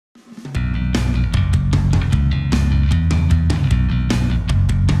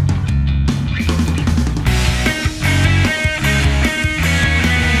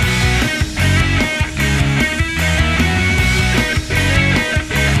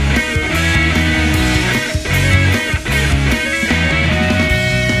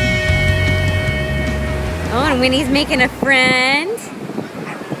Winnie's making a friend.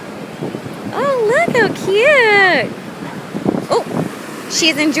 Oh, look how cute. Oh,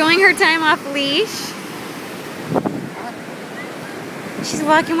 she's enjoying her time off leash. She's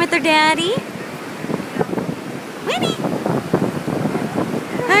walking with her daddy. Winnie.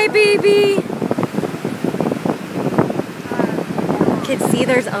 Hi, baby. You can see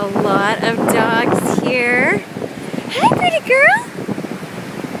there's a lot of dogs here. Hi, pretty girl.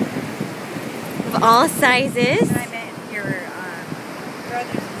 Of all sizes. And I met your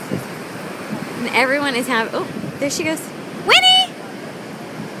brothers and sisters. And everyone is having, oh, there she goes. Winnie!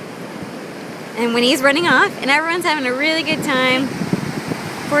 And Winnie's running off, and everyone's having a really good time.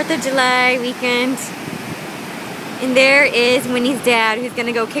 4th of July weekend. And there is Winnie's dad, who's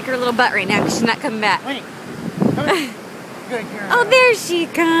gonna go kick her little butt right now because she's not coming back. Winnie, come here. Good girl. Oh, there she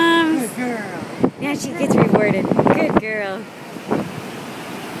comes. Good girl. Now she gets rewarded. Good girl.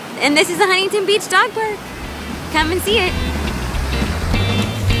 And this is the Huntington Beach Dog Park. Come and see it.